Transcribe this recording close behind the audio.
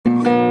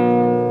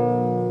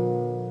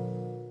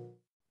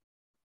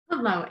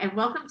Hello and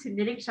welcome to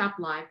Knitting Shop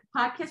Live, a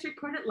podcast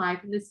recorded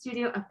live from the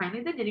studio of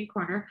Finding the Knitting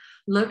Corner,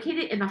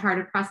 located in the heart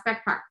of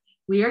Prospect Park.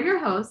 We are your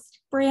hosts,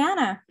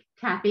 Brianna,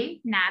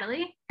 Kathy,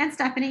 Natalie, and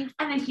Stephanie.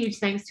 And a huge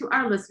thanks to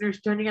our listeners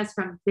joining us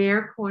from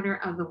their corner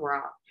of the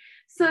world.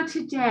 So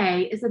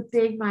today is a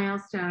big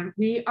milestone.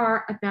 We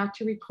are about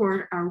to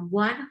record our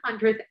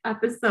 100th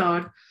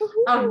episode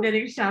of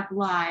Knitting Shop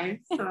Live.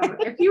 So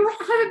if you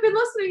haven't been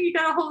listening, you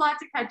got a whole lot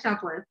to catch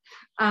up with.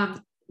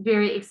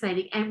 Very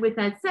exciting. And with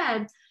that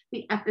said,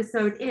 the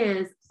episode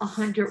is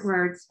 100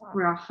 words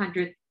for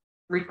 100th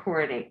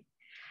recording.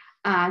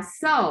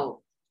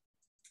 So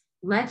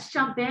let's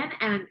jump in,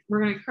 and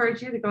we're going to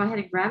encourage you to go ahead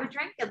and grab a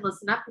drink and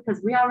listen up,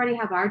 because we already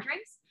have our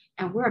drinks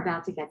and we're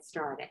about to get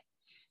started.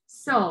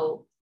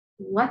 So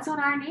what's on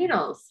our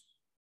needles?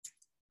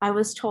 I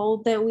was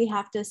told that we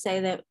have to say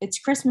that it's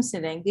Christmas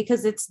knitting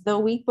because it's the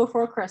week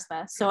before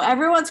Christmas. So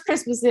everyone's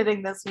Christmas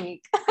knitting this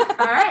week.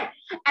 All right.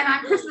 And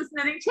I'm Christmas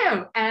knitting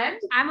too. And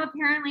I'm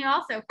apparently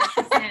also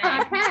Christmas knitting.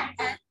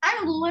 Okay.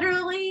 I'm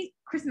literally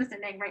Christmas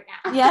knitting right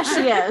now. Yeah,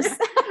 she is.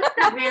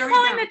 That's There we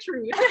telling go. the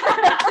truth.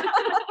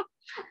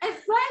 And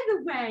by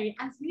the way,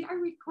 as we are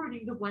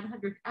recording the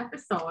 100th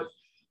episode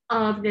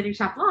of Knitting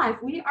Shop Live,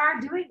 we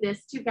are doing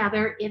this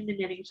together in the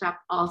knitting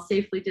shop, all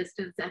safely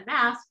distanced and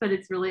masked, but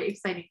it's really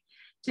exciting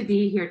to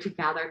be here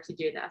together to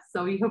do this.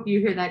 So we hope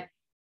you hear that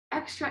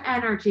extra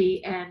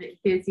energy and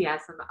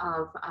enthusiasm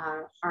of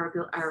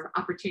our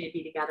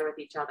opportunity together with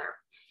each other.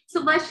 So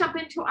let's jump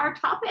into our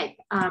topic.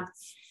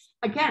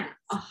 Again,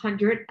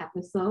 100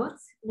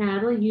 episodes.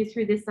 Natalie, you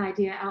threw this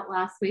idea out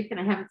last week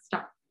and I haven't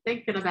stopped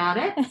thinking about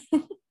it.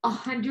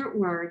 100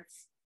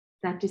 words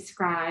that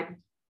describe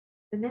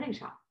the knitting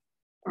shop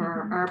or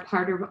are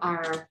part of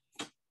our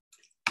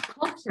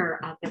culture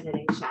of the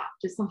knitting shop.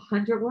 Just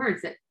 100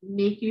 words that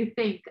make you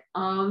think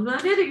of the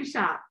knitting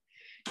shop.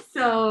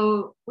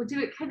 So we'll do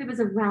it kind of as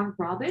a round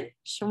robin.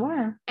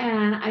 Sure.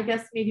 And I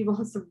guess maybe we'll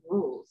have some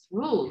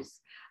rules.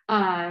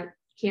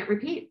 Can't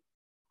repeat.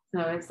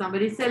 So if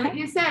somebody said what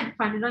you said,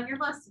 find it on your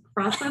list,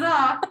 cross it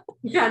off.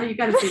 You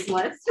got a big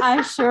list.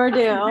 I sure do.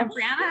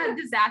 Brianna had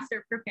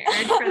disaster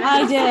prepared for this.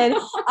 I did.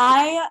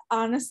 I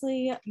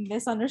honestly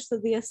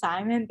misunderstood the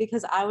assignment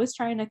because I was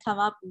trying to come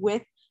up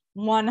with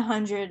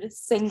 100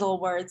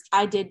 single words.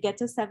 I did get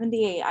to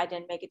 78. I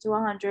didn't make it to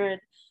 100,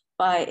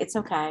 but it's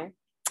okay.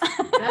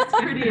 That's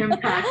pretty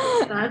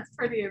impressive.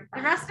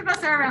 The rest of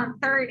us are around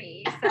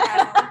 30. So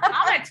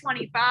I'm at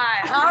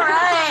 25. All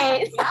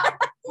right. Yeah.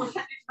 100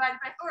 divided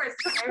by 4 is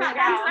There we perfect. go.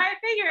 That's what I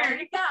figured. There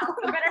you go.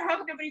 You better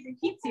hope nobody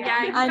repeats you.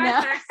 Yeah, you I guys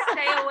know. better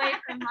stay away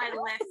from my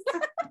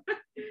list.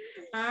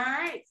 All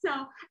right. So,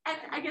 and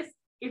I guess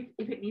if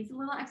it needs a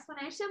little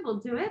explanation, we'll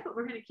do it, but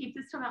we're going to keep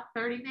this to about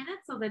 30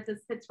 minutes so that this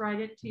fits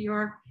right into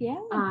your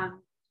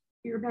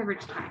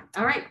beverage time.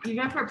 All right. You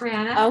go for it,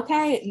 Brianna.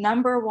 Okay.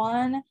 Number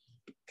 1,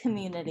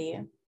 community.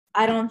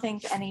 I don't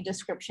think any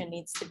description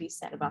needs to be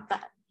said about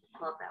that.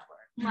 Love that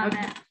word. Love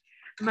Okay. it.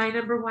 My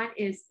number 1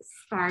 is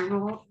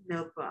spiral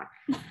notebook.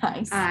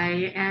 Nice.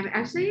 I am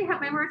actually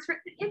have my words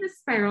written in the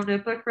spiral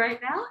notebook right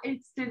now.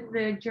 It's been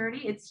the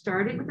journey. It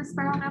started with a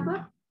spiral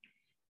notebook.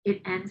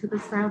 It ends with a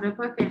spiral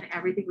notebook, and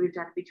everything we've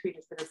done in between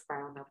has been a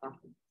spiral notebook.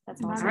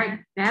 That's Love awesome. All right,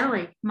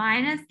 Natalie.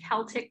 Mine is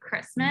Celtic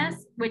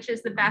Christmas, which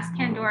is the best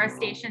Pandora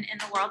station in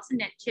the world to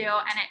knit to,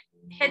 and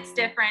it hits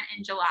different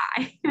in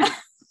July.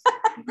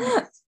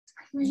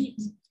 Great.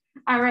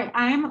 All right,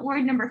 I'm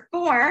word number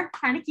 4,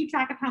 trying to keep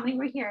track of how many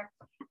we're here.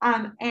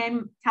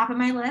 And top of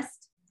my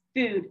list,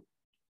 food.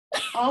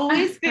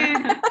 Always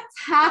food.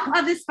 Top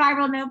of the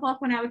spiral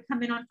notebook when I would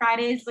come in on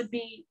Fridays would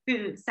be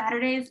food.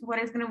 Saturdays, what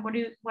are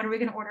we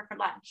gonna order for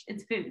lunch?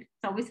 It's food.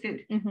 It's always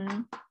food.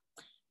 Mm-hmm.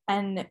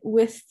 And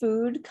with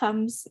food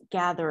comes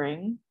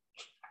gathering.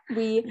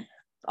 We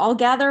all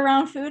gather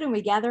around food and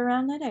we gather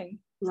around knitting.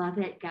 Love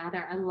it,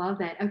 gather. I love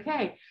it.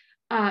 Okay.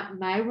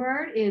 My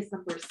word is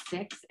number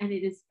 6, and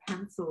it is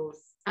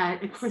pencils.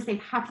 Of course, they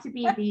have to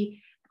be the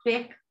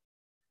thick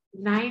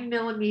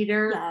 9mm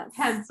Yes.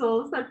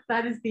 pencils.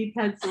 That is the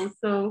pencils.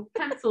 So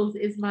pencils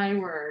is my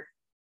word.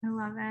 I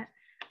love it.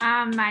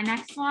 My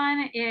next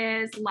one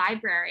is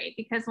library,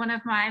 because one of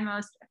my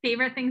most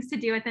favorite things to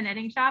do at the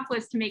knitting shop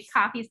was to make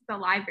copies at the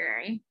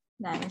library.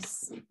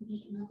 Nice.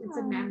 It's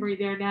a memory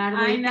there,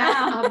 Natalie. I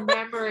know. A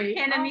memory.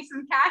 Handed me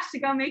some cash to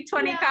go make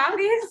 20 Yeah.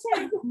 copies.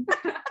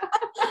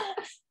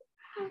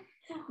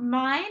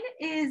 Mine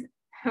is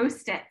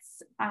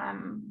Post-its.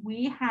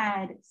 We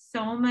had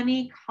so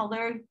many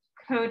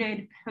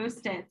color-coded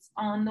Post-its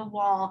on the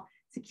wall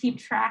to keep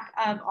track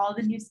of all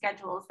the new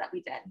schedules that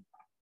we did.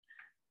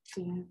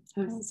 Yeah,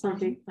 post-its are a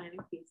big planning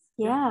piece.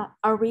 Yeah.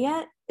 Are we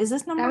at, is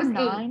this number That was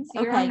 9? 8.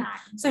 So you're on Okay.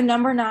 9. So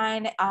number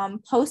 9,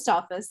 post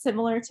office,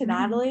 similar to Mhm.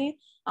 Natalie.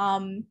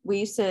 We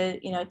used to,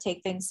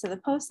 take things to the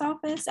post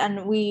office,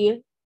 and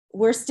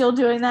we're still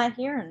doing that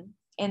here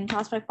in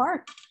Prospect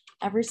Park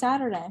every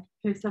Saturday.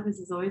 Post office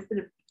has always been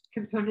a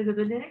component of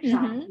the knitting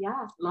shop. Mhm.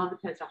 Yeah, love the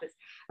post office.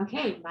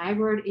 Okay, my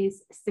word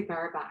is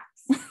cigar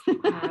box.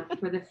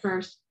 For the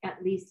first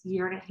at least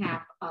year and a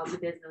half of the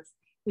business,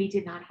 we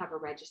did not have a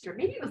register.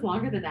 Maybe it was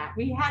longer than that.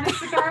 We had a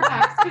cigar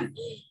box because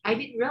I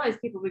didn't realize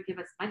people would give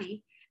us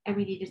money and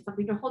we needed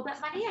something to hold that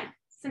money in.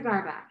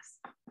 Cigar box.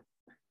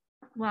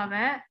 Love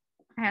it.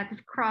 I had to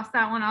cross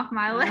that one off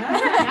my list.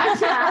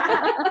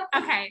 Gotcha.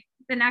 Okay.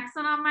 The next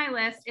one on my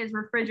list is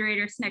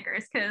refrigerator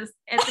Snickers, because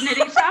at the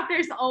knitting shop,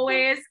 there's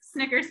always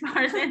Snickers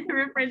bars in the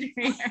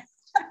refrigerator.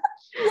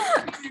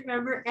 I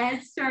remember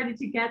Ed started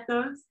to get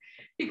those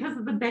because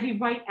of the Betty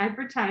White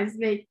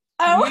advertisement.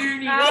 Oh. You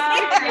need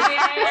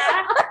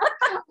yeah.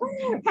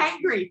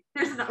 Hangry.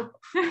 There's no.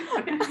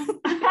 Okay.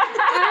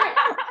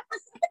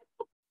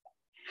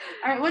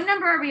 All right, what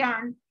number are we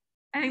on?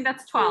 I think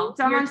that's 12.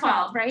 So I'm You're on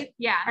 12, right?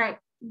 Yeah. All right,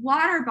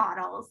 water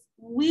bottles.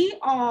 We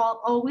all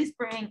always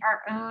bring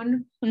our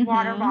own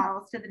water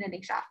bottles to the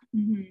knitting shop.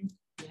 Mm-hmm.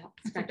 Yeah,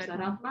 scratch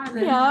that off my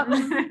list.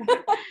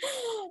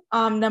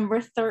 Yep. Number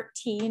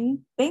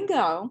 13,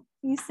 bingo.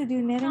 We used to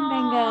do knitting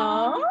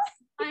Aw. bingo.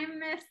 I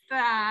missed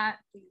that.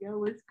 Bingo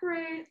was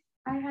great.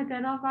 I had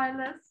that on my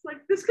list.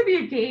 Like, this could be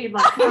a game.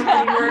 Like, how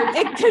many words?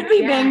 It could be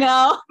Yeah.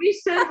 bingo. We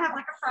should have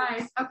like a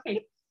prize.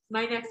 Okay,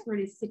 my next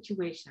word is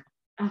situation.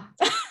 Oh,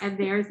 and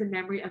there's a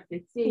memory of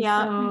Bitsy.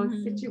 Yeah. So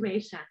Mhm.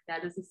 situation.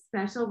 That is a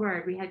special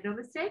word. We had no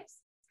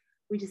mistakes.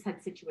 We just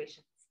had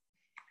situations.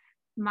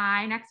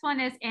 My next one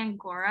is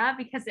Angora,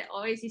 because it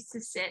always used to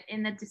sit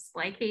in the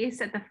display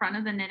case at the front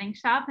of the knitting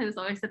shop. It was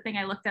always the thing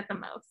I looked at the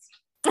most.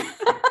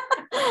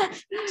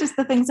 Just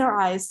the things our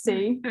eyes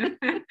see.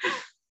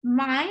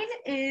 Mine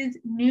is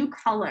new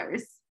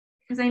colors,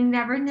 because I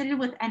never knitted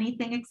with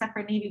anything except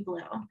for navy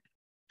blue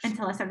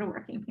until I started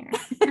working here.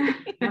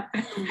 And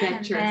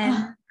Adventurous.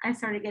 then I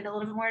started getting a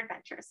little bit more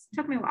adventurous.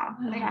 Took me a while,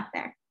 but I got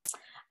there.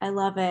 I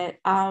love it.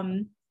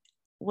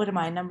 What am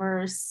I?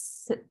 Number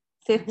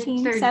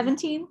 15, 30.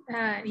 17?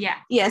 Yeah.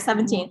 Yeah,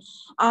 17.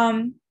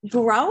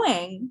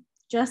 Growing,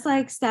 just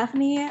like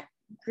Stephanie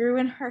grew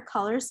in her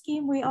color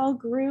scheme, we all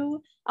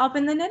grew up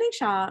in the knitting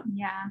shop.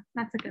 Yeah,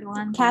 that's a good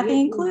one. Kathy Great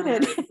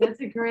included. word. That's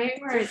a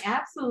great word.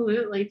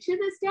 Absolutely. To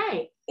this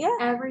day, Yeah.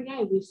 every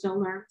day we still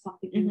learn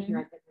something new Mhm. here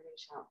at the knitting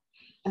shop.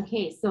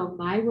 Okay, so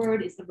my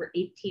word is number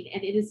 18,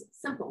 and it is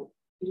simple.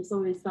 I just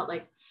always felt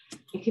like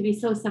it could be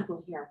so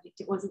simple here.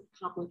 It wasn't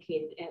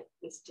complicated. It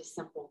was just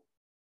simple.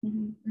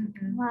 Mhm.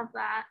 Love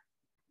that.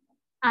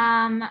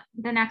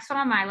 The next one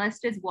on my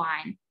list is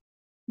wine.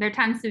 There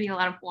tends to be a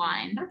lot of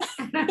wine.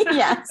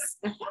 Yes.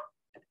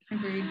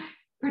 Agreed.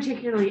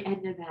 Particularly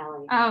Edna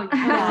Valley. Oh,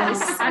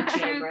 Yes. a true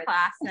Favorites.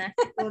 classic.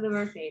 One of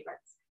our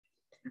favorites.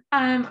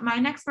 My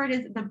next word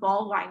is the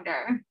ball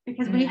winder,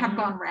 because we have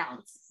gone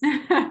rounds.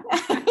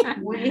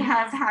 We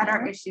have had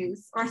our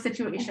issues or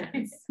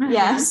situations.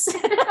 Yes.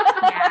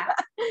 Yeah.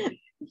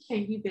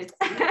 Thank you, Bitsy.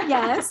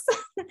 Yes.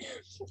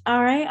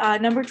 All right.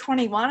 Number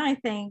 21, I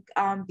think,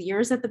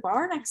 beers at the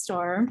bar next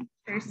door.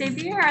 Thursday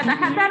beer. I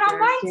had that on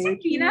mine too,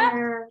 Thursday Gina.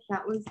 beer.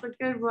 That was the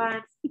good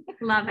one.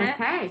 Love it.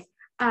 Okay.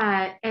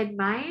 And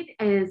mine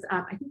is,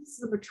 I think this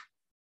is number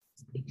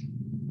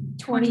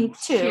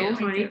 22.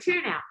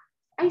 22 now.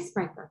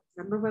 Icebreaker.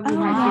 Remember when we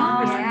Oh, had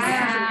Christmas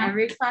yeah. and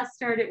every class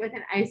started with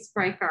an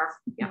icebreaker.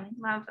 Yeah.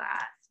 Love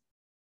that.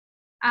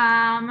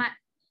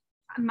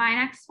 My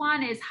next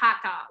one is hot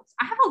dogs.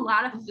 I have a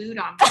lot of food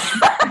on mine.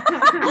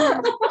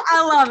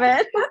 I love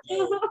it.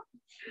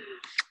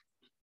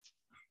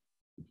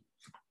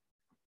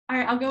 All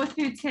right, I'll go with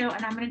food too,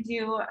 and I'm gonna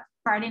do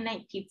Friday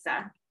night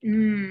pizza.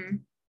 Mm.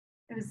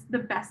 It was the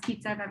best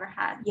pizza I've ever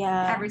had.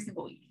 Yeah. Every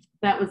single week.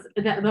 That was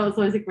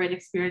always a great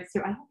experience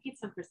too. I had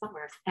pizza for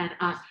somewhere, and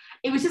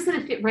it was just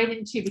gonna fit right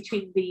into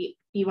between the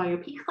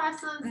BYOP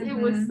classes. It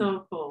was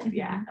so cool.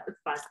 Yeah, that was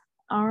fun.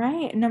 All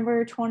right.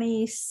 Number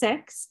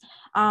 26,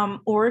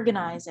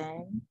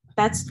 organizing.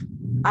 That's,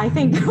 I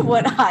think,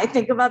 what I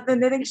think about the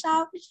knitting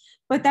shop.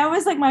 But that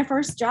was like my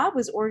first job,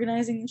 was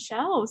organizing the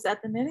shelves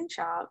at the knitting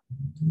shop.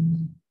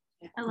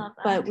 I love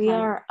that. But we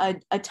are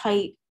a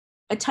tight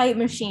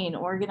machine,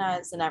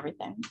 organized and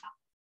everything.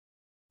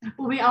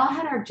 Well, we all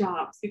had our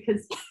jobs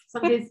because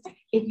some days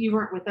if you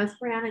weren't with us,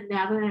 Brianna,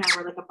 Natalie and I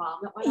were like a bomb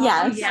that went off.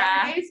 Yes.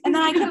 Yeah. And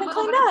then I couldn't couldn't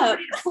clean up.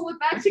 to pull it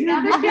back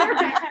together here.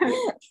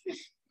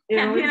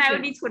 Kathy and I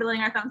would be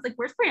twiddling our thumbs like,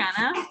 where's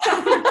Brianna?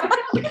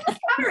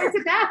 It's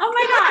a bath. Oh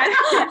my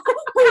God.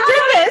 Who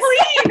did this?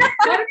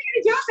 What are we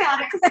gonna do about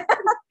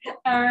it?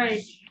 All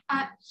right.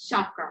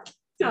 Shop girl.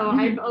 So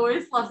I've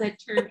always loved that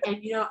term.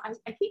 And you know,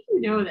 I think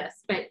you know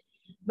this, but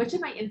much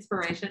of my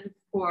inspiration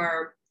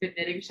for the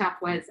knitting shop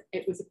was,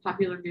 it was a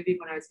popular movie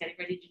when I was getting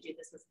ready to do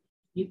this, was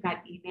You've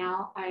Got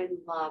Email. I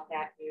love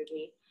that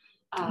movie.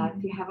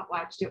 If you haven't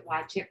watched it,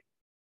 watch it.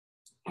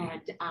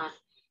 And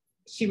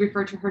she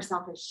referred to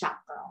herself as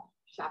shop girl.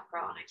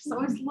 And I just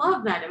always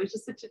loved that. It was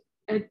just such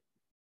a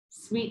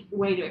sweet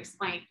way to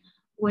explain,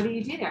 what do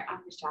you do there? I'm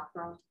the shop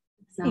girl.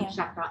 So Yeah.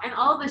 shop girl. And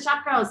all the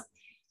shop girls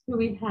who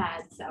we've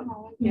had.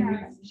 So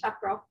yeah,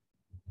 shop girl.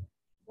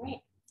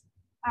 Great.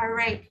 All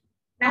right.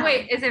 Oh,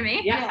 wait, is it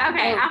me? Yeah.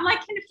 Okay, Oh. I'm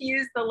like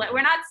confused.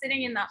 We're not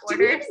sitting in the Do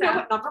we order, even know so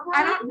what number we're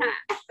I on? don't know.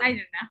 I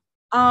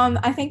don't know.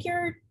 I think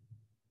you're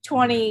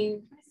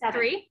 27,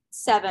 3,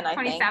 I think.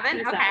 27.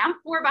 Okay, 27. I'm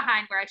 4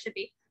 behind where I should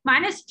be.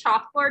 Mine is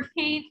chalkboard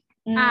paint.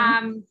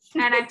 And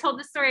I've told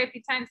this story a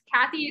few times.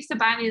 Kathy used to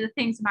buy me the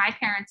things my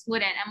parents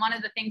wouldn't, and one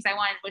of the things I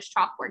wanted was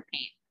chalkboard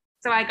paint.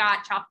 So I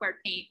got chalkboard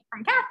paint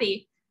from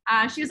Kathy.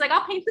 She was like,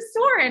 "I'll paint the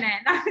store in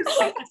it." And I was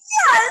like,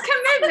 "Yes,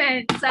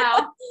 commitment."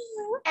 So,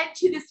 And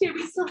to this day,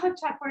 we still have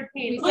chalkboard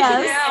paint.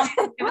 Yes.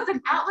 it was a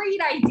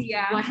great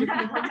idea. Wonderful.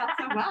 It worked out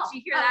so well. Did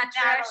you hear that,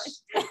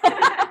 Trish?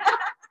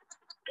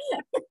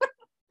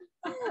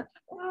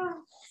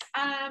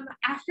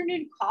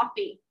 Afternoon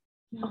coffee.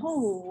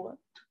 Oh,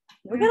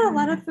 we got a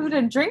lot of food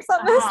and drinks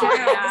on this Oh,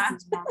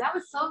 list. yeah. That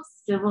was so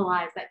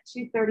civilized. That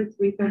 2:30,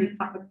 3:30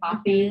 cup of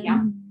coffee.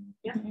 Yeah.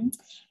 Yeah. Mhm.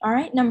 All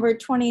right, number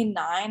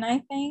 29, I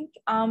think.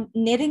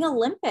 Knitting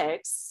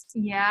Olympics.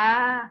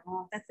 Yeah,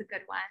 that's a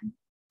good one.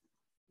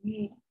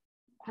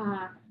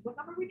 What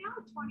number are we now?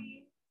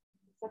 20.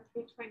 Is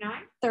that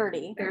 29?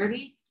 30.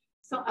 30.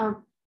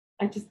 So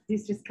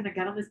these just kind of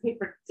got on this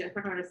paper,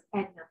 different artists,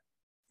 Edna.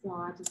 So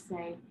I'll just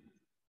say,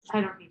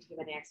 I don't need to give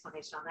any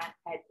explanation on that,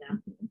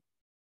 Edna.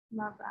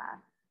 Love that.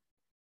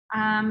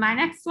 My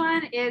next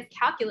one is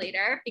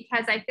calculator,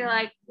 because I feel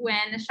like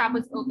when the shop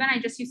was open, I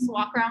just used to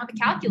walk around with a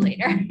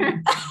calculator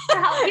to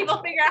help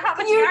people figure out how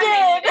much You yarn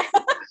they did. needed.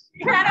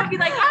 And I'd be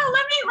like, "Oh,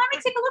 let me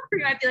take a look for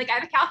you." I'd be like, "I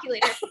have a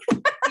calculator.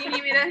 Do you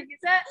need me to use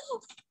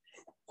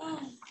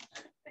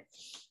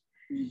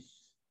it?"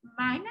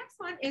 My next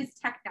one is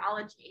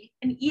technology.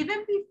 And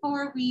even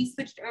before we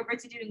switched over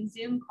to doing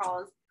Zoom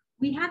calls,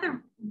 we had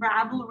the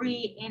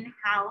Ravelry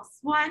in-house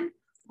one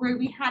where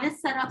we had to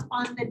set up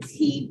on the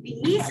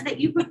TV that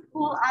you could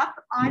pull up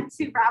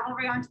onto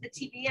Ravelry onto the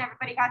TV.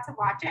 Everybody got to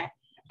watch it.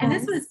 And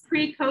this was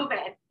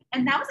pre-COVID.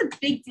 And that was a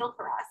big deal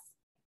for us.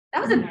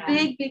 That was a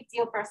big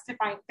deal for us to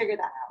figure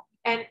that out.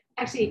 And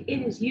actually,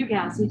 it is you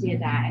gals who did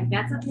that. And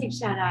that's a big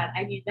shout out.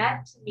 I mean,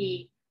 that to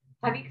me,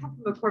 having come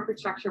from a corporate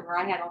structure where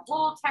I had a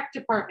whole tech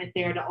department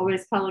there to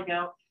always call and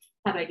go,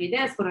 how do I do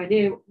this? What do I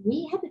do?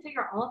 We had to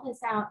figure all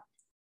this out.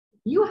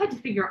 You had to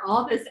figure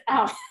all this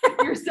out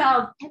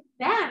yourself and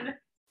then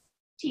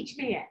teach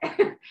me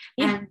it.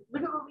 And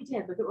look at what we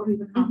did. Look at what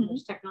we've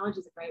accomplished. Technology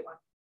is a great one.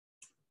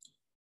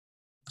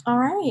 All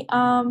right.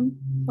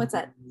 What's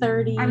that?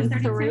 33. I was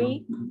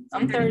 32.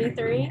 I'm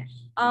 33.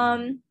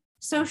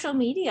 Social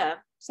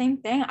media, same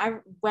thing.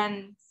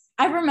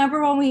 I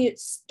remember when we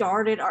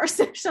started our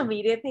social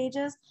media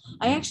pages,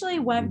 I actually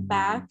went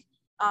back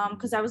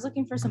because I was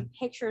looking for some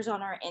pictures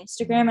on our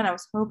Instagram and I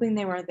was hoping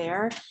they were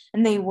there,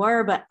 and they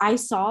were, but I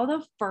saw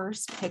the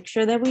first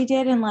picture that we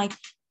did in like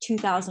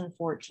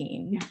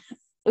 2014. Yeah.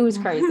 It was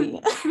crazy.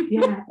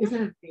 Yeah, isn't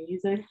it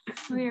amazing?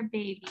 We're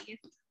babies.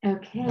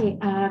 Okay,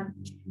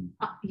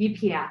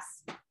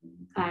 UPS.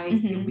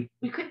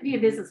 We couldn't be a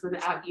business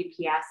without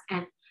UPS,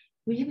 and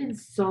we have been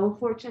so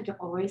fortunate to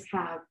always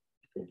have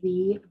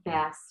the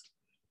best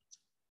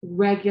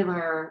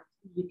regular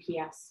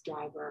UPS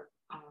driver.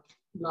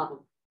 Love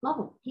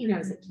him. He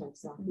knows it too,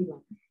 so we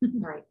love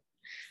him. All right.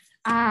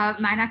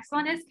 My next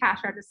one is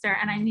cash register,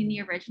 and I mean the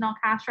original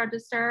cash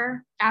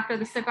register after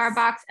the cigar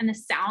box, and the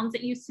sounds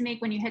it used to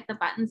make when you hit the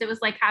buttons. It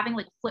was like having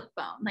like a flip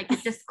phone, like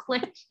it just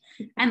clicked,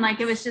 and like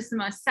it was just the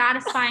most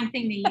satisfying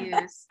thing to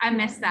use. I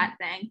miss that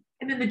thing.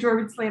 And then the drawer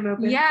would slam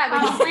open. Yeah, it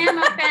would slam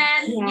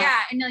open. Yeah. Yeah,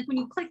 and like when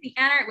you click the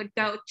enter, it would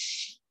go.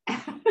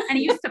 And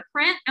it used to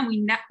print, and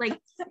we it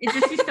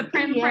just used to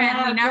print. We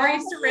never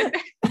used to rip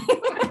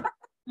it.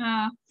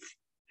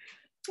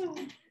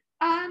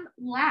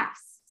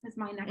 Laughs is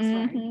my next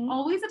one.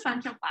 Always a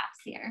bunch of laughs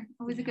here.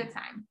 Always a good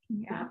time.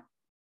 Yeah.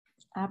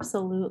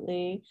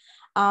 Absolutely.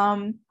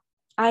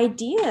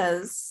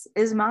 Ideas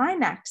is my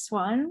next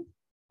one.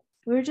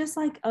 We're just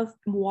like a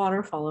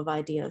waterfall of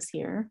ideas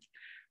here.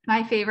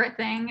 My favorite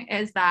thing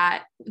is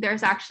that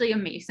there's actually a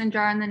mason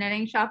jar in the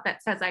knitting shop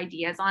that says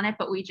ideas on it,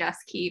 but we just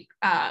keep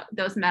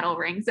those metal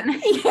rings in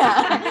it.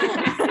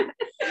 Yeah.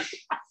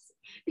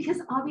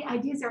 Because all the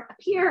ideas are up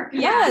here.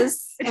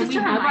 Yes. And we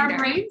have our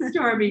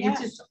brainstorming. Yeah.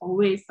 It's just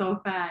always so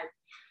fun.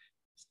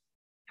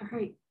 All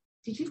right.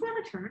 Did you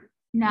want to turn?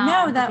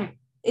 No, that Okay.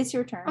 it's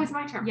your turn. Oh, it's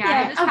my turn.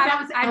 Yeah,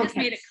 Yeah. I just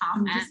made a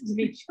comment. Just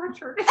made sure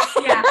turn.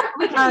 Yeah.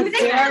 How Is it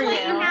dare Natalie?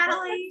 you.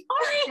 Natalie?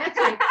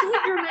 Okay.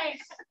 Put your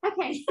legs.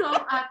 Okay. So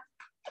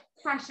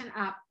freshen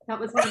up. That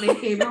was one of my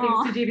favorite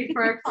things to do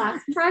before our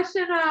class.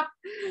 Freshen up.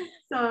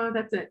 So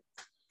that's it.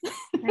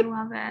 I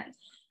love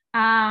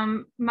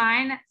it.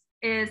 Mine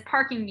is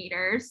parking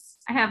meters.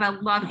 I have a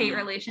love-hate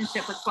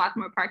relationship with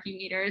Swarthmore parking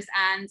meters,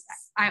 and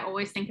I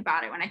always think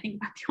about it when I think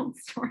about the old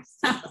store.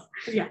 So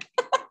Yeah.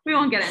 we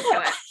won't get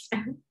into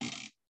it.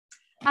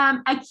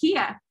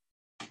 IKEA.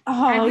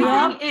 Oh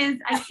yeah. Everything is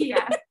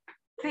IKEA.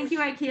 Thank you,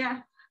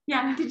 IKEA.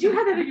 Yeah. Did you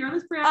have that on your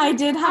list, Brianna? I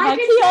did have I IKEA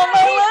did on my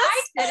I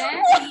list.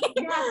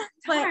 didn't. Yeah.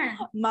 But Darn.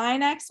 my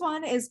next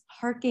one is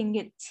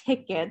parking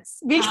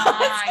tickets because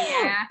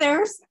Yeah.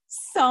 there's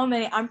so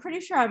many. I'm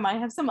pretty sure I might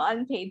have some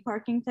unpaid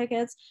parking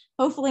tickets.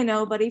 Hopefully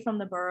nobody from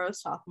the borough of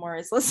Sophomore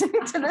is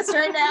listening to this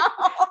right now.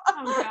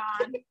 Oh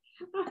God.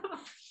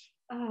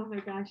 Oh my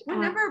gosh. What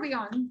number are we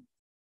on?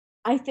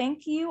 I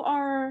think you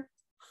are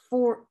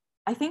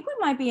I think we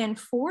might be in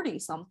 40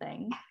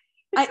 something.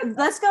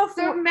 Let's go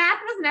So for. math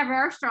was never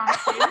our strong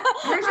suit.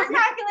 Where's your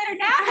calculator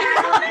now?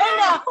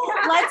 I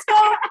know. Let's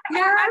go.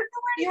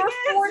 You're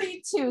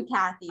 42,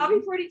 Kathy. I'll be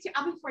 42.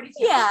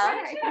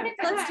 Yeah. Okay,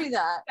 Let's do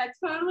that. That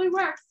totally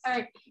works. All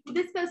right. Well,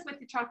 this goes with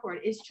the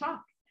chalkboard. Is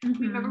chalk.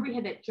 Remember Mhm. we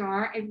had that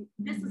jar, and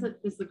this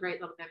is a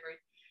great little memory.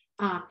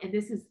 And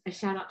this is a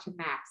shout out to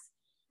Max.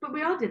 But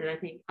we all did it, I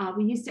think.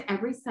 We used to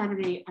every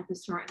Saturday at the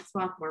store in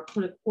Swarthmore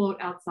put a quote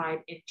outside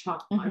in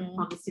chalk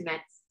on the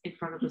cement in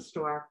front of the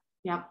store.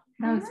 Yep,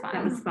 That was fun.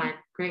 that was fun.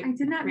 Great. I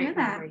did not know Great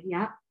that. memory.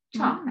 Yep.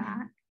 Love Chalk.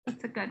 that.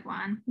 That's a good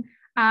one.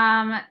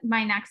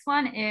 My next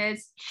one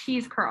is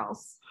cheese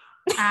curls.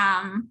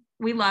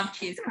 We love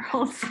cheese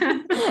curls.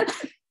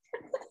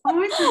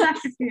 Always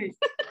disaster food.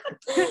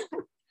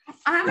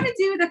 I'm gonna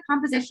do the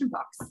composition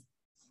books.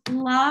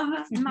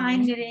 Love my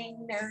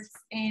knitting notes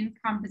in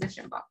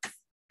composition books.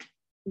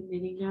 The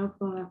knitting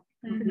notebook.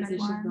 That's a good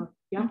Composition one. book.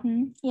 Yep.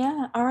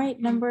 Yeah. All right.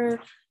 Number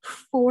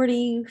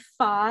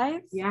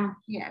 45. Yeah.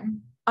 Yeah.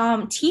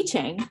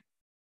 Teaching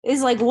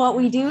is like what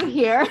we do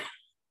here.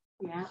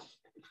 Yeah.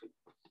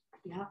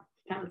 Yeah.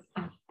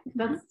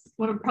 That's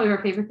one of probably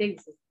our favorite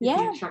things. Is Yeah.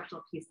 The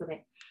instructional piece of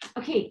it.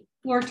 Okay,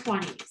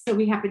 420. So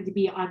we happen to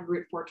be on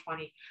Route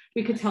 420.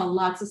 We could tell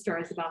lots of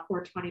stories about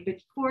 420,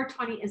 but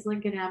 420 is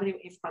Lincoln Avenue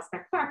in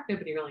Prospect Park.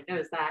 Nobody really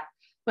knows that,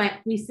 but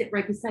we sit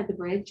right beside the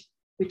bridge,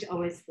 which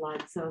always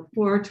floods. So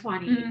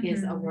 420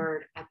 is a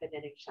word at the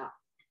knitting shop.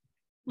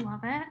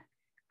 Love it.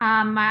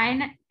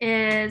 Mine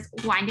is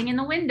winding in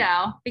the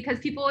window because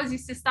people always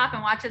used to stop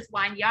and watch us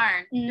wind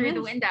yarn through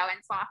the window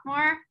in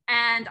Swarthmore.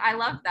 And I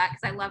love that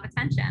because I love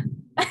attention.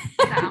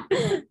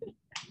 So.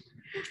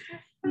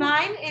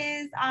 Mine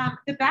is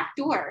the back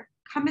door.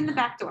 Come in the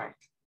back door.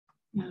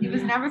 You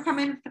was never come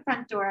in the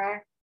front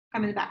door.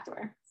 Come in the back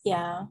door.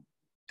 Yeah.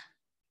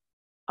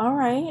 All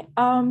right.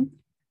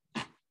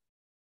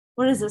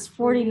 What is this?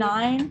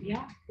 49?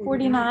 Yeah.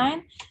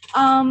 49.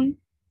 I'm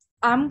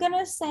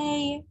gonna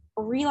say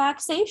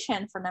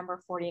relaxation for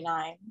number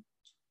 49.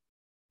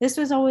 This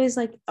was always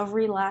like a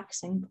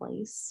relaxing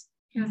place.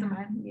 Yeah.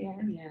 Yeah.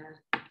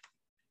 Yeah.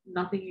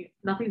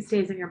 Nothing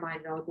stays in your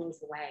mind. It all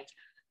goes away.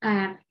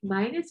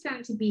 Mine is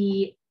going to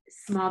be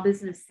Small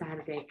Business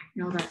Saturday. I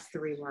know that's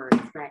 3 words,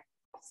 but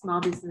Small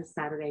Business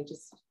Saturday,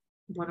 just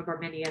one of our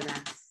many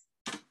events.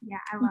 Yeah,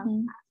 I love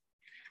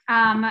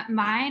that.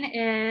 Mine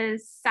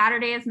is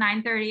Saturday is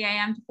 9:30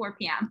 a.m. to 4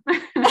 p.m.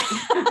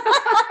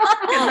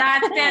 Because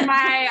that's been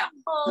my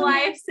whole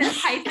life since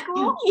high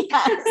school.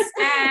 Yes.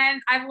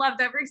 And I've loved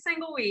every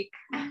single week.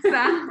 So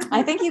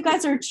I think you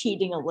guys are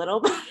cheating a little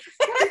bit.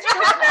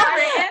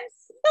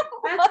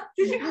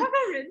 Did you have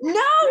that written?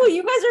 No,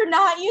 you guys are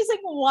not using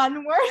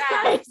one word.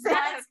 that's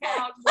Right? a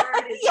long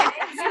word. Yes.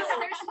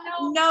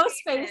 There's No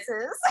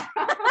spaces.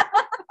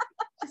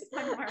 Just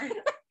one word.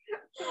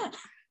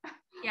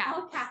 Yeah.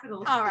 All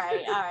capitals. All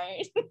right. All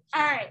right.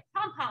 All right.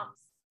 Pom-poms.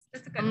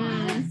 That's a good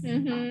one.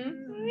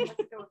 Mhm. Let's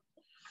go.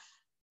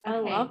 I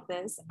Okay. love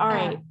this. All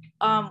right.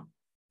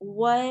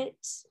 What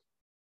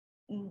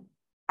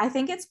I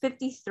think it's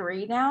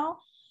 53 now.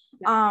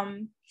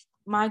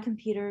 My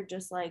computer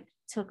just like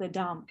took a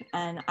dump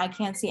and I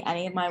can't see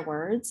any of my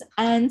words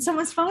and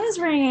someone's phone is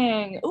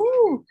ringing.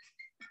 Ooh.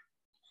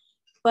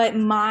 But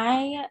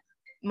my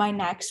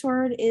next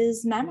word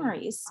is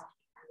memories.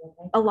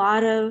 A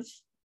lot of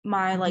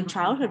my like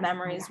childhood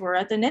memories were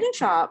at the knitting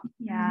shop.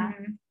 Yeah.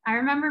 I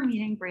remember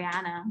meeting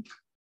Brianna.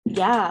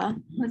 Yeah.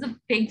 It was a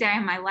big day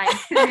in my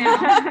life. You know?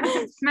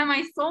 Met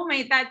my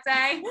soulmate that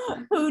day.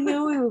 Who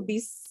knew we would be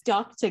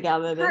stuck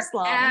together this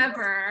long?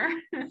 Forever.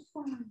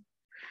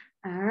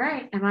 All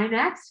right. Am I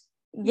next?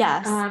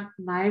 Yes.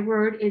 My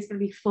word is going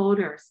to be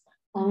folders.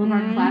 All of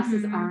our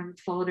classes are in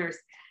folders,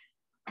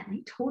 and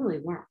they totally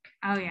work.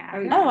 Oh yeah.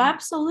 Oh,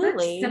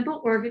 absolutely.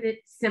 Simple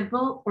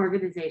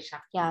organization.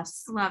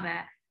 Yes. Love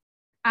it.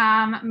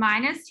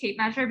 Mine is tape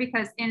measure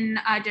because in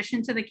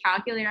addition to the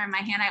calculator in my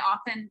hand, I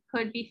often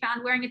could be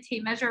found wearing a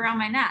tape measure around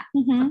my neck,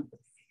 Mhm.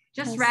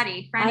 just Yes.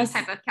 ready for any Yes.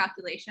 type of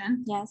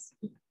calculation. Yes.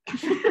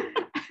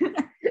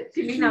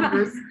 Give me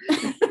numbers.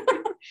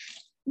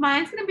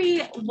 Mine's gonna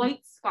be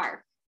white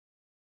scarf.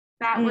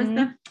 That was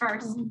the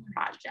first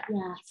project.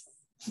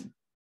 Yes.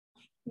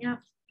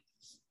 Yep.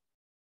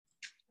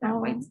 That Oh.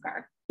 white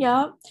scarf.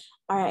 Yep.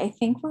 All right. I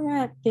think we're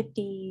at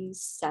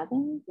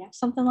 57,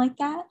 something like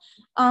that.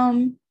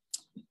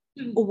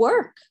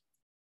 Work.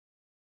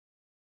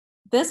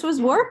 This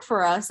was work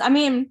for us. I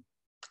mean,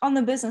 on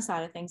the business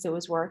side of things, it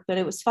was work, but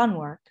it was fun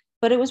work.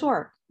 But it was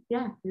work.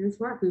 Yeah, it was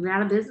work. We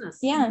ran a business.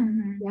 Yeah.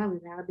 Yeah, we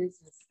ran a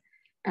business.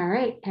 All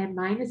right. And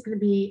mine is going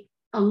to be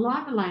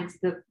along the lines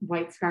of the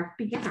white scarf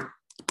beginner.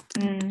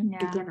 Mm. Yeah,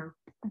 Beginner.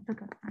 that's a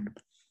good one.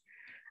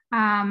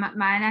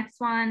 My next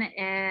one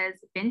is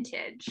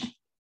vintage.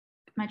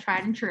 My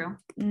tried and true.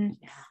 Mm.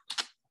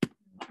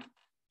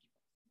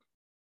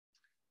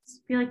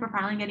 I feel like we're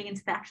finally getting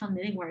into the actual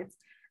knitting words.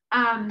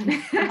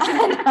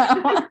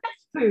 I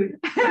Food.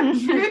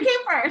 Food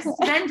came first,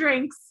 then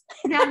drinks,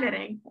 now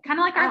knitting. Kind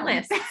of like our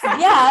list.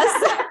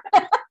 Yes.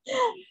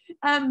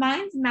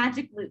 Mine's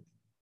magic loop.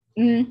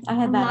 I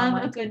had that on Love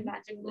a mine. good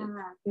magic loop.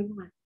 Yeah, good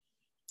one.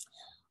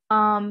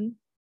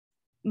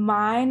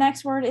 My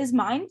next word is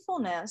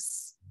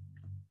mindfulness.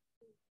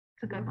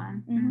 It's a good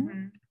one.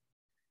 Mhm.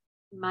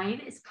 Mine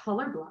is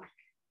color block.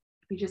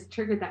 We just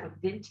triggered that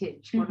with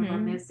vintage, one of our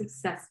Mhm. most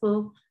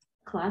successful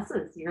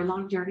classes,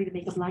 year-long journey to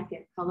make a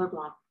blanket, color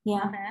block.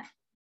 Yeah. Love it.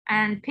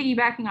 And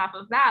piggybacking off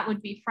of that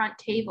would be front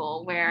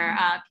table, where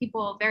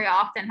people very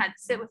often had to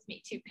sit with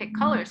me to pick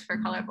colors for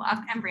color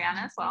block, and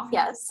Brianna as well.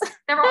 Yes.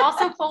 There were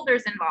also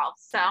folders involved,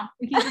 so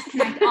we can just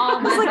connect all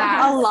of There's those like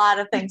a dots. lot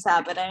of things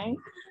happening.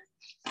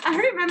 I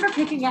remember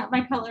picking out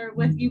my color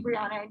with you,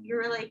 Brianna, and you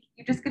were like,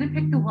 "You're just gonna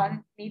pick the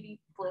one navy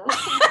blue." And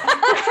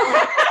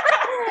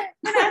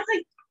I was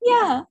like,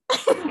 Yeah.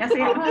 "Yes, I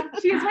am."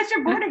 She goes, "What's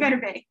your border gonna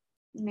be?"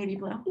 Navy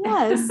blue.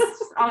 Yes.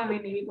 All of me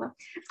navy blue.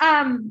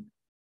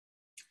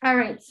 All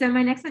right. So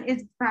my next one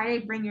is Friday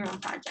Bring Your Own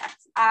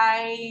Projects.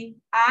 I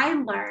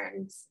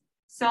learned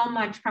so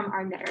much from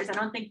our knitters. I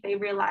don't think they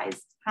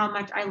realized how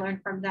much I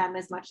learned from them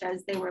as much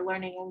as they were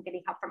learning and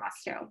getting help from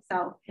us too.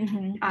 So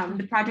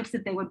the projects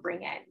that they would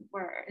bring in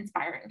were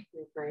inspiring.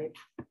 Great.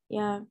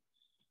 Yeah.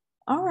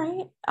 All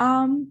right.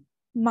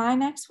 My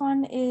next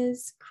one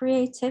is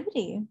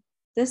creativity.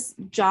 This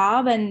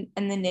job and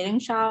the knitting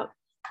shop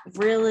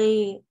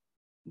really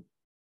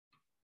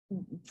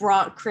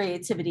brought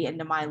creativity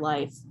into my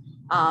life.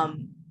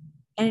 And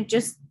it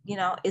just,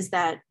 is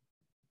that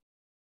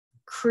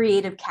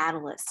creative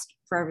catalyst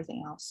for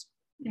everything else.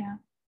 Yeah,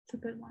 it's a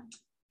good one.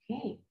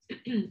 Okay.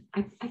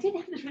 I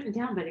didn't have this written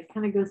down, but it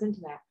kind of goes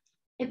into that.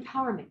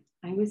 Empowerment.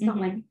 I always felt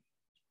like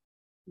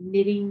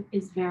knitting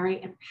is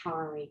very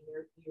empowering.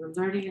 You're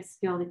learning a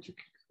skill that you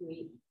can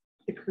create,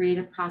 the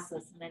creative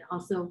process. And then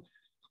also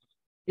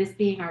this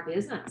being our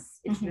business,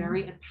 it's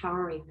very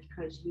empowering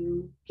because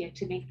you get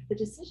to make the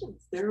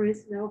decisions. There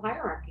is no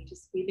hierarchy,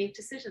 just we make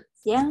decisions.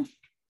 Yeah.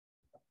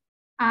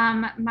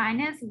 Mine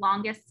is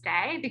longest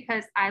day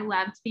because I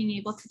loved being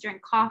able to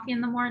drink coffee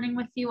in the morning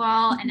with you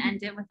all and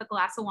end it with a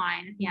glass of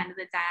wine at the end of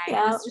the day.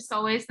 Yeah. It was just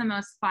always the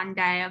most fun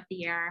day of the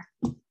year.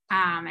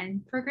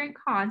 And for a great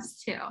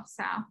cause too.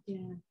 So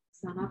Yeah,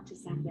 sun up to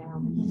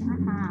sundown.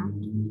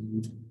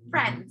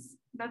 Friends,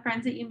 the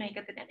friends that you make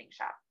at the knitting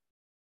shop.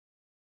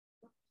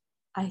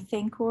 I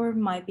think we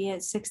might be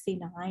at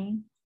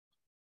 69.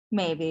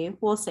 Maybe.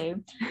 We'll see.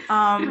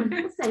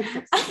 We'll say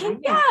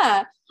 69,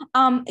 yeah.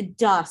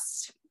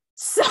 Dust.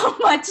 So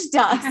much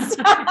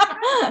dust.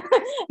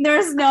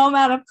 There's no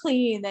amount of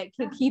cleaning that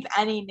could keep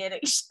any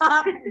knitting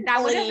shop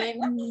that would have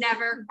clean.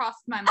 never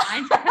crossed my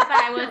mind because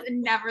I was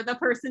never the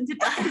person to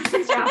dust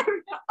the job.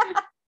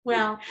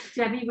 Well,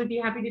 Debbie would be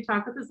happy to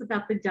talk with us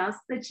about the dust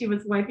that she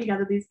was wiping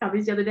out of these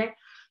cubbies the other day.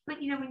 But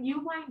when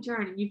you wind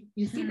yarn and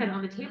you see that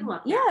on the table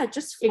up there, Yeah, it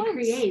just it floats.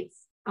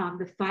 creates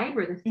the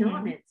fiber, the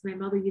filaments. My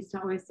mother used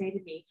to always say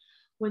to me,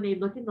 when they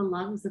look in the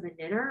lungs of a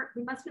knitter,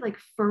 we must be like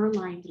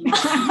fur-lined lungs.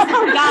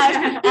 Oh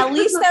gosh, at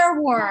least they're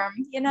warm,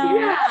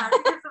 Yeah,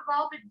 because of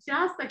all the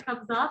dust that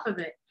comes off of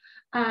it.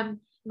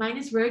 Mine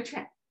is road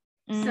trip.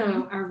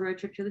 So our road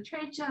trip to the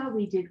trade show,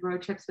 we did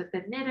road trips with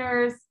the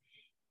knitters,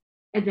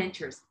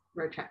 adventures,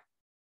 road trip.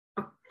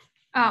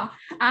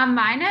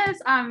 Mine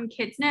is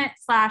Kids Knit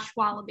 /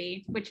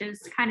 Wallaby, which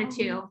is kind of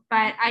two,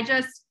 but I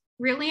just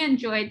really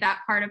enjoyed that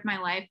part of my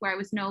life where I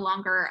was no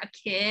longer a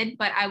kid,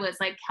 but I was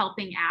like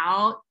helping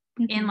out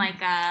in like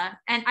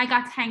and I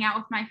got to hang out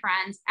with my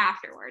friends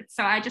afterwards.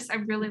 So I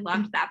really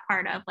loved that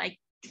part of like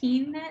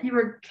teen knit. You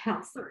were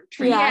counselor.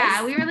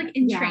 Yeah, we were like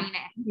in Yeah. training.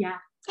 Yeah.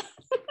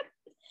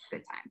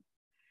 Good time.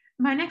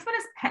 My next one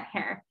is pet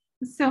hair.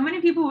 So many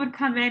people would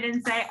come in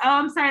and say, "Oh,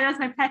 I'm sorry, that's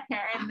my pet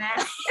hair." And then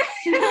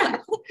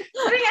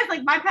the thing is,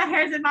 like, my pet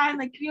hair is in mine.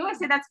 Like, you always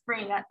say that's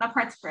free. That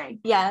part's free.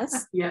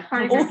 Yes. Yeah.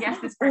 Part of your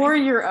guest is free. Or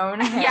your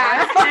own hair. Yeah, I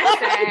was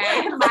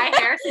gonna say my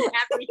hair is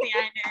everything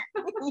I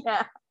knit.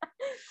 Yeah.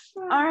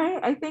 All right.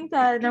 I think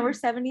number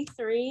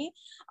 73,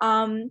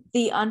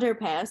 the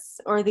underpass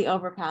or the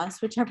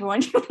overpass, whichever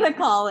one you want to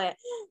call it.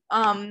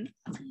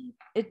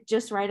 It's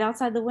just right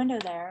outside the window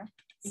there.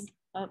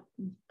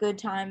 Good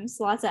times,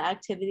 lots of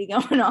activity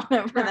going on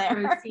over Front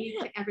row there. seat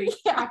to every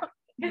Yeah. truck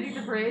hitting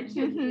the bridge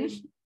and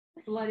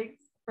flooding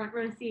front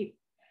row seat.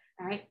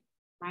 All right.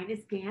 Mine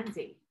is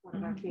Gansey, one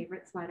of our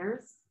favorite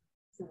sweaters.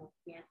 So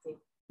Gansey.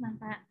 Love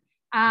that.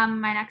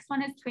 My next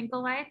one is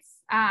Twinkle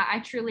Lights.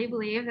 I truly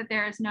believe that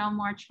there is no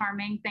more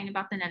charming thing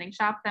about the knitting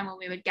shop than when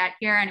we would get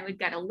here and it would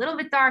get a little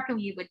bit dark and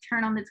we would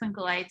turn on the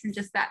twinkle lights, and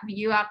just that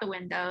view out the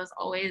windows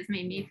always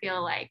made me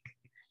feel like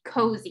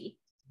cozy.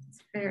 It's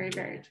very,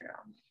 very true.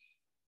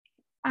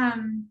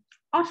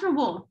 Ultra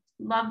wool.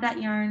 Love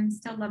that yarn.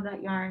 Still love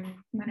that yarn.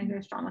 I'm gonna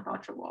go strong with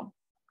ultra wool.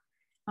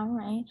 All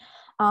right.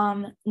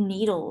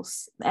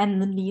 Needles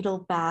and the needle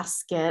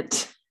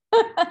basket.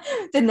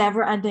 The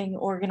never-ending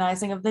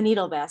organizing of the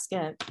needle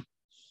basket.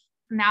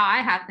 Now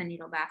I have the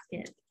needle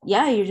basket.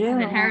 Yeah, you do. I've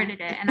inherited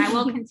it, and I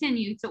will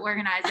continue to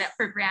organize it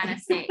for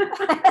Brianna's sake.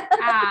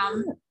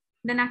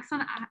 The next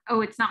one,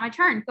 it's not my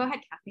turn. Go ahead,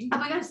 Kathy. Oh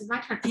my gosh, it's my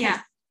turn. Okay.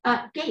 Yeah.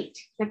 Gate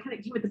that kind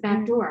of came with the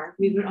back door.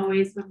 We would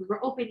always, when we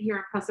were open here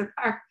in Prosser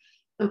Park,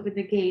 open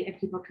the gate and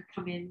people could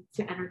come in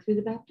to enter through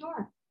the back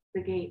door.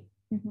 The gate,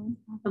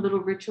 a little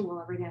ritual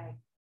every day.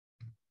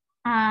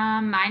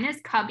 Mine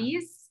is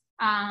cubbies.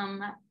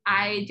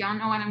 I don't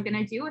know what I'm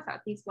gonna do without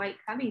these white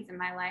cubbies in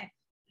my life.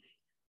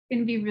 It's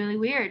gonna be really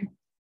weird.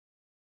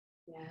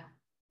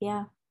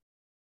 Yeah.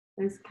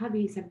 Those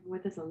cubbies have been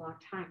with us a long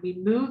time. We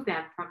moved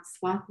them from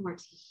Swarthmore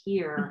to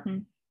here.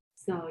 Mhm.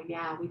 So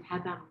yeah, we've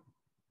had them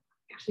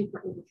actually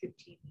for over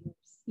 15 years.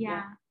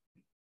 Yeah.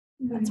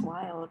 That's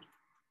wild.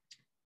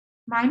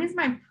 Mine is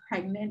my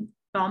pregnant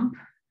bump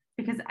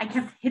because I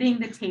kept hitting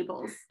the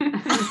tables.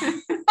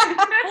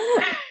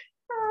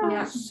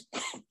 Yeah.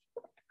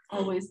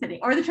 Always hitting.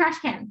 Or the trash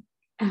can.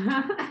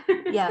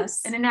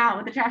 Yes. In and out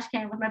with the trash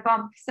can with my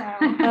bump. So,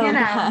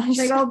 gosh.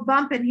 big old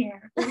bump in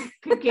here.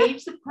 Could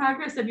gauge the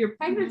progress of your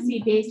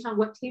pregnancy based on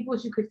what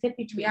tables you could fit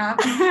between. Yeah.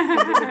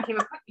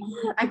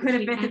 I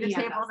couldn't fit through the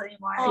tables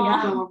anymore. So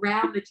Yeah. you go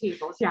around the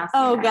tables. Yes.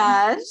 Oh Okay.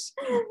 gosh.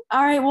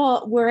 All right.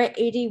 Well, we're at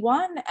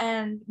 81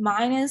 and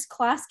mine is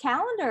class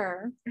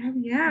calendar. Oh,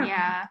 yeah.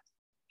 Yeah.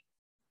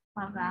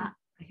 Love that.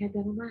 I had that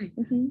in mind.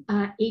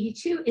 Mhm.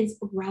 82 is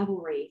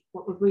Ravelry.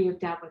 What would we have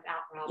done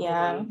without Ravelry?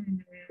 Yeah.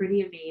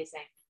 Pretty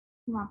amazing.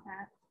 Love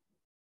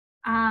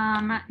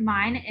that.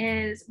 Mine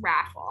is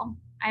raffle.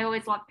 I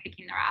always love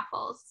picking the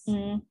raffles.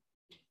 Mm.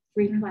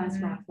 Free class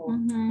Mhm. raffle.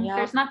 Yep.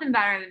 There's nothing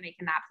better than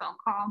making that phone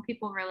call.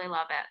 People really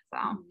love it.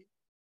 So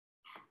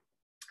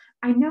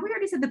I know we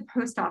already said the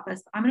post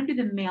office. I'm going to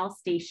do the mail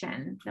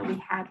station that we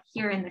had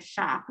here in the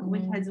shop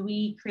because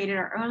we created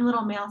our own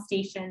little mail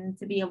station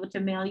to be able to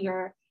mail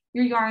your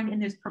yarn in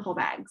those purple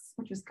bags,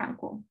 which was kind of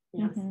cool.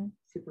 Yes. Mhm.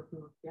 Super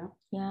cool. Yeah.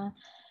 Yeah.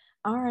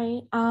 All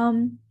right.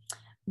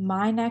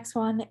 My next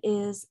one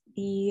is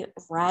the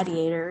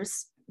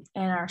radiators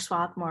in our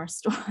Swarthmore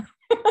store.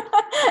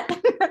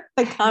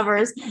 The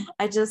covers.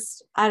 I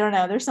don't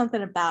know. There's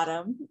something about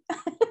them.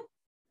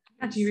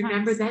 Do you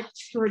remember that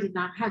store did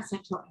not have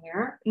central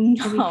air?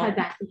 No. And we had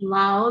that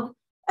loud,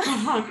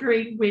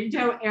 honkering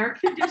window air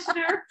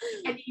conditioner,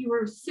 and you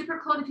were super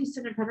cold if you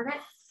stood in front of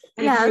it.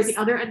 And if you were at Yes. the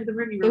other end of the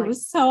room, you were It like,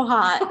 was so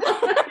hot.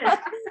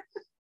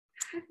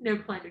 no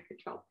climate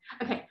control.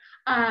 Okay.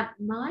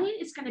 Mine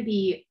is going to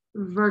be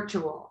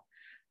virtual,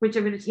 which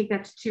I'm going to take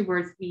that to 2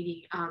 words,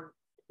 meaning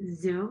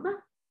Zoom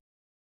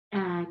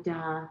and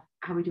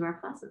how we do our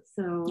classes.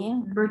 So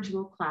Yeah.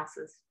 virtual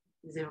classes,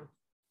 Zoom.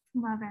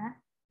 love it.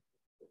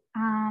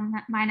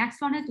 My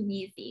next one is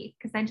Wheezy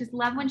because I just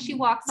love when she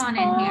walks on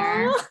in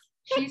here. Aw.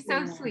 She's so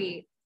Yeah.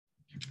 sweet.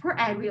 Poor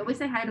Ed. We always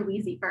say hi to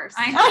Wheezy first.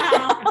 I know.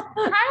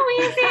 Hi,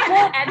 Wheezy.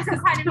 And Ed says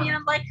hi to me, and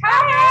I'm like,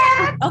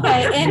 hi, Ed.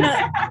 Okay,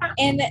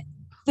 in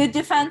the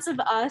defense of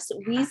us,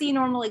 Wheezy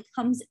normally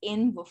comes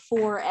in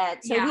before Ed,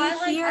 so Yeah. we I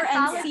like hear that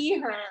and solid- see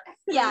her.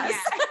 Yes.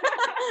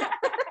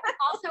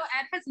 Also,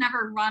 Ed has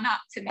never run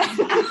up to me to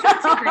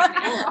greet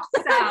me.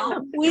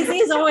 So Wheezy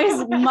is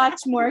always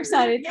much more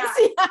excited to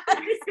see us.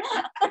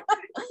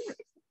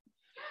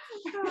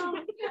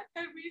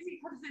 And Reezy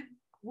comes in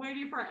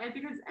waiting for Ed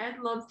because Ed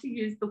loves to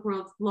use the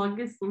world's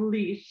longest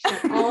leash.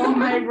 And all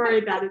I worry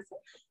about is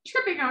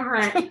tripping over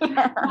it.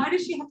 Why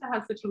does she have to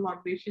have such a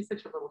long leash? She's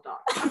such a little dog.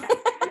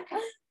 Okay.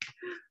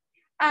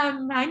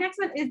 My next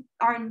one is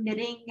our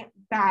knitting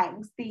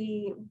bags,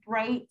 the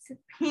bright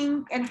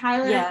pink and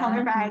highlighter Yeah.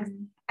 color bags,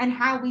 and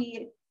how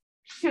we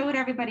showed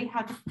everybody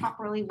how to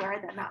properly wear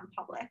them out in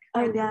public.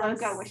 Oh, Where the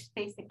yes. logo was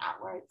facing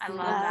outwards. I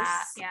love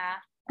Yes. that.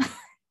 Yeah.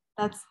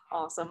 That's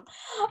awesome.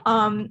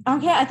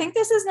 Okay, I think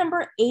this is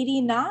number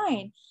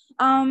 89.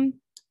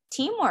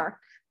 Teamwork.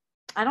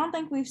 I don't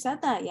think we've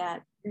said that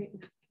yet. Great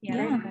one. Yeah.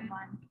 Yeah. That's a good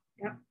one.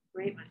 Yep.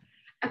 Great one.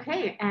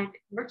 Okay. And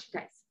merch.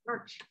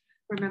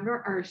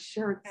 Remember our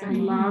shirts. I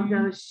Mhm. love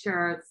those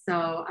shirts.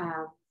 So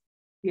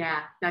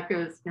yeah, that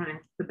goes kind of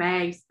the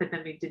bags, but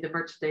then we did the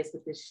merchandise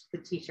with the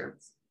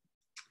t-shirts.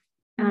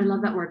 And I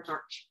love that word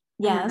merch.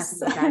 I love Yes.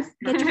 that from you guys.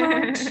 Get your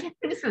merch.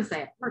 I'm just gonna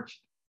say it.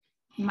 Merch.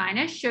 Mine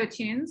is show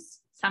tunes.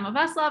 Some of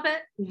us love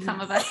it. Some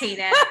of us hate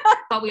it,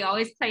 but we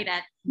always played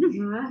it.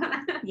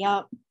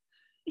 Yep.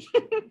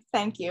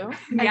 Thank you.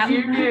 And Yep.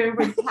 you knew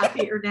when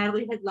Kathy or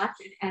Natalie had left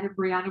and Ed and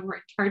Brianna were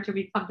in charge, and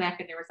we come back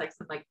and there was like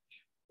some like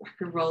rock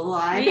and roll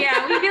live.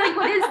 Yeah, we'd be like,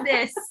 what is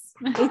this?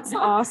 It's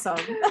awesome.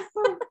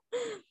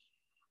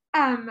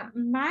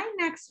 My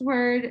next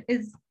word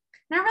is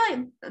not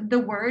really the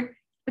word,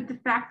 but the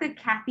fact that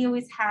Kathy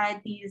always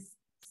had these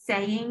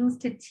sayings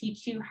to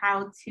teach you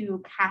how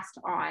to cast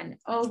on,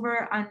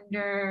 over,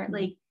 under,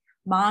 like,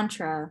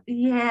 Mantra.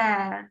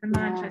 yeah, the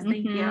mantras.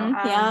 Thank you.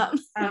 Mhm. Yeah.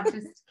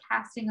 Just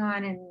casting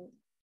on, and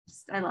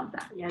just, I love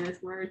that. Yeah, those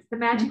words, the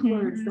magic Mhm.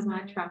 words, the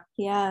mantra.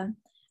 Yeah.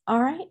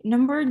 All right.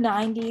 Number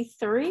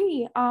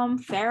 93.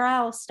 Fair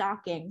Isle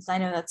stockings. I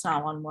know that's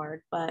not one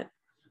word, but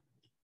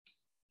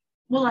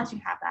We'll let you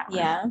have that one.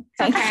 yeah.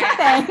 Okay.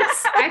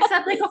 Thanks. I've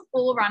said like a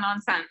full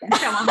run-on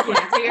sentence at one point,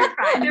 so you're And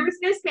fine. there was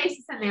no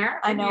spaces in there.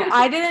 I know. Yeah.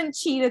 I didn't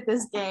cheat at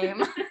this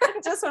game.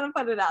 Just want to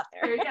put it out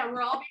there. Yeah,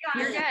 we're all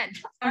You're being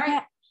honest. good. All right.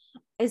 Okay.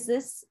 Is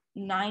this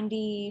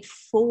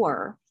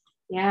 94?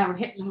 Yeah, we're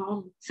hitting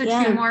home. So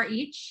Yeah. 2 more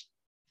each.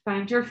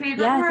 Find your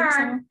favorite Yeah, I word.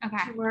 think so.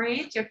 Okay. 2 more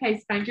each. Okay,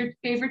 so find your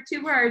favorite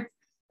 2 words.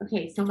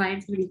 Okay, so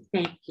mine's gonna be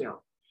thank you.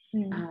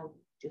 Mm.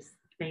 Just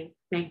thank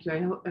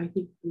you. I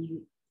think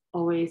we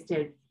always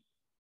did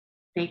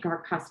thank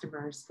our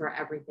customers for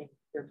everything,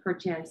 their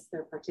purchase,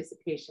 their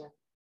participation.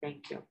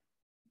 Thank you.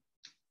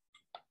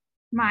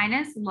 Mine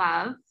is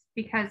love,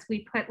 because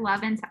we put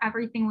love into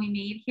everything we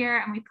need here,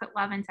 and we put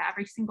love into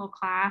every single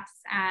class,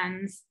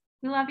 and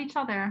we love each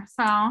other.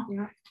 So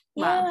Yeah.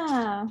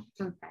 Yeah.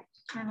 Perfect.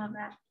 I love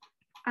that.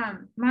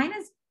 Mine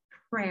is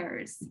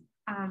prayers.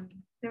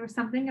 There was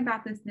something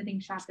about this knitting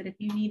shop that if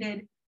you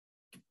needed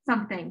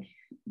something,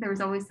 there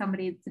was always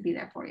somebody to be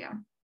there for you.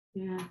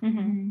 Yeah.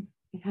 Mm-hmm.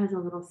 It has a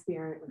little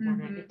spirit within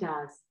Mhm. it. It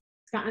does.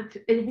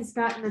 It has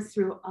gotten us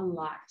through a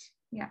lot.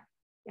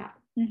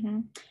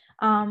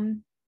 Mm-hmm.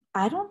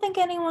 I don't think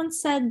anyone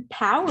said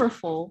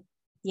powerful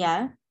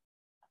yet.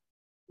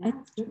 Yeah,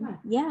 it's a good one.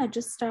 Yeah,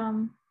 just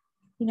you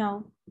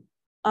know,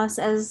 us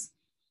as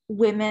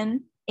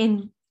women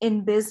in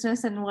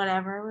business and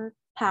whatever, we're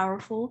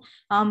powerful.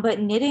 But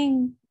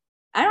knitting,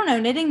 I don't know,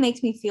 knitting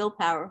makes me feel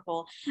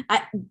powerful.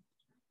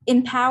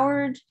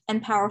 Empowered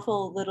and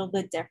powerful, a little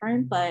bit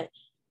different, but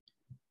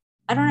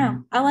I don't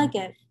know. I like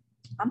it.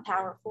 I'm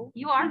powerful.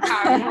 you are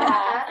powerful.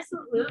 Yeah,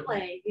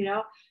 absolutely. You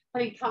know,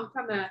 having come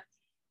from a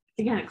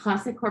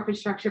classic corporate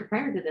structure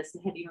prior to this,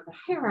 and had, the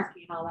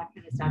hierarchy and all that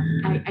kind of stuff.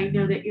 I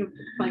know that you're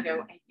going to go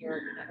and you're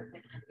in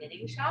a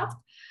knitting shop,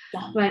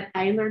 Yeah. but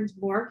I learned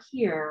more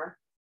here,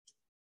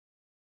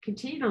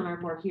 continue to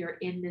learn more here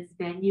in this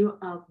venue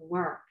of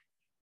work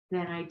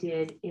than I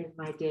did in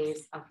my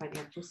days of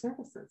financial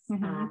services.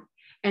 Mhm.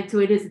 And so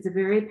it's a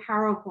very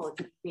powerful,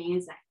 it's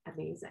amazing,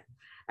 amazing.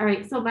 All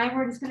right, so my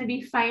word is going to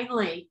be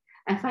finally,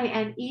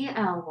 Finely,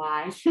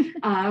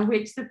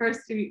 which the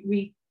first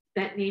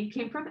that name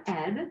came from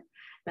Ed.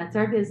 That's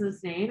our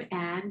business name.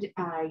 And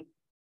I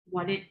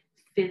wanted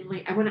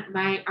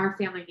our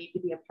family name to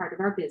be a part of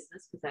our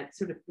business, because that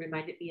sort of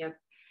reminded me of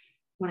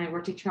when I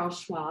worked at Charles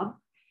Schwab.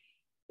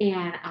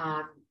 And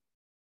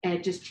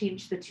Ed just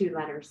changed the 2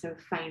 letters, so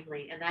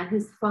Finely. And that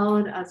has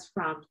followed us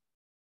from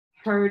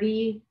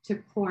Purdy to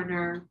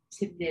Corner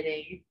to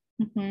knitting.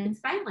 Mm-hmm. It's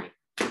Finely.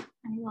 I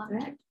love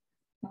it.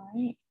 All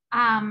right.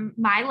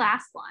 My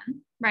last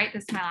one, right?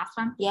 This is my last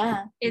one.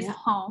 Yeah. Is Yeah.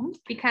 home,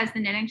 because the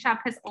knitting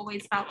shop has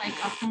always felt like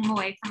a home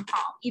away from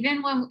home,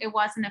 even when it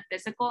wasn't a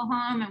physical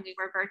home and we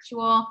were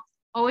virtual.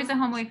 Always a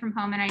home away from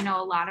home, and I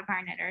know a lot of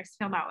our knitters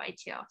feel that way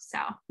too. So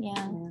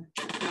Yeah.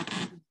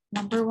 Yeah.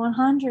 Number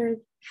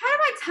 100. How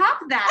do I top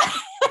that?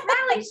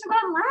 Natalie, you should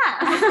have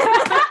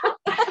laugh.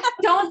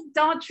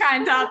 don't try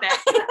and top it.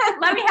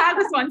 Let me have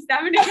this one,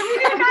 Stephanie. Can we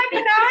do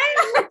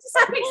 99?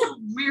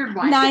 Weird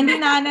one.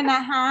 99 and a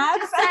half.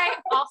 Just say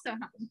also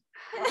home.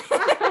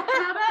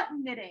 How about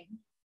knitting?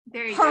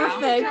 There you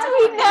Perfect. go.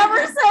 We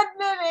never said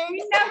knitting.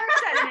 We never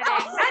said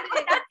knitting.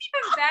 That's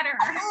even better.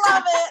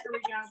 Love it. There we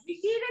go. We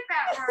needed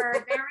that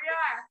word. There we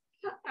are.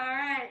 All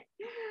right.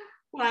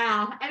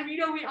 Wow. And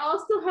we all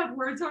still have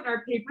words on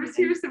our papers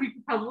here, so we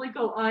could probably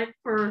go on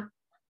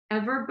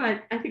forever,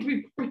 but I think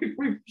we've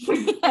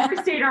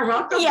overstayed our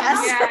welcome.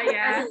 Yes.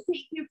 Yeah.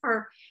 Thank you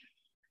for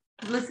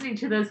listening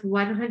to those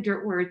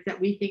 100 words that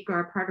we think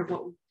are a part of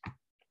what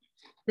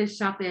this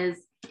shop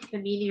is, the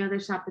meaning of the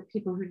shop, the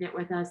people who knit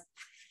with us,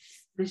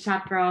 the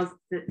shop girls,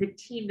 the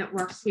team that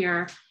works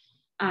here.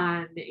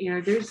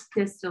 There's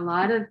just a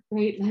lot of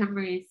great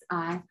memories.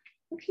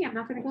 Okay, I'm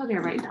not going to go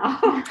there right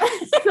now.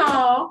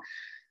 So,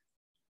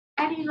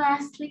 any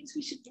last things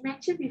we should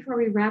mention before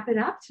we wrap it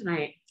up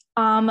tonight?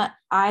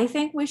 I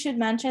think we should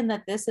mention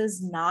that this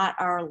is not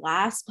our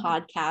last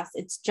podcast.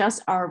 It's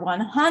just our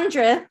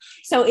 100th.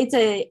 So it's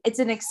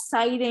an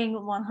exciting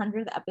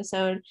 100th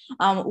episode.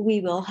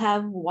 We will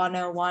have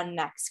 101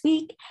 next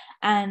week,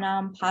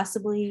 and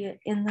possibly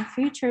in the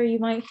future, you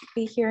might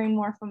be hearing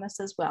more from us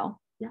as well.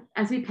 Yeah,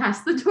 as we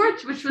pass the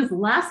torch, which was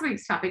last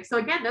week's topic. So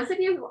again, those of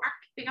you who aren't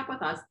keeping up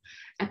with us,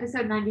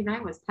 episode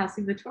 99 was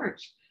passing the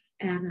torch,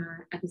 and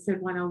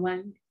episode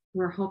 101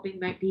 we're hoping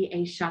might be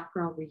a shop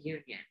girl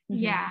reunion.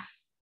 Yeah.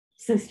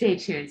 So stay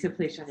tuned. So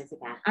please join us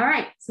again. All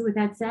right. So with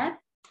that said,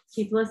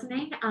 keep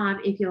listening.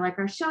 If you like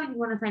our show and you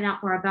want to find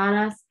out more about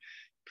us,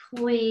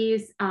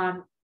 please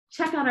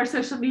check out our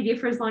social media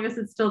for as long as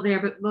it's still there.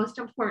 But most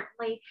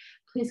importantly,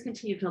 please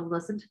continue to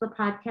listen to the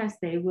podcast.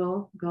 They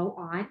will go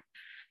on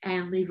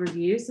and leave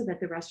reviews so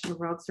that the rest of the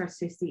world starts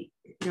to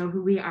know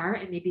who we are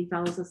and maybe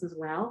follows us as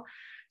well.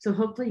 So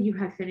hopefully you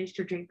have finished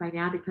your drink by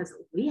now, because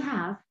we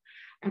have,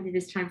 and it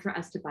is time for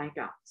us to bind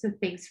off. So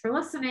thanks for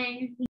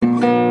listening.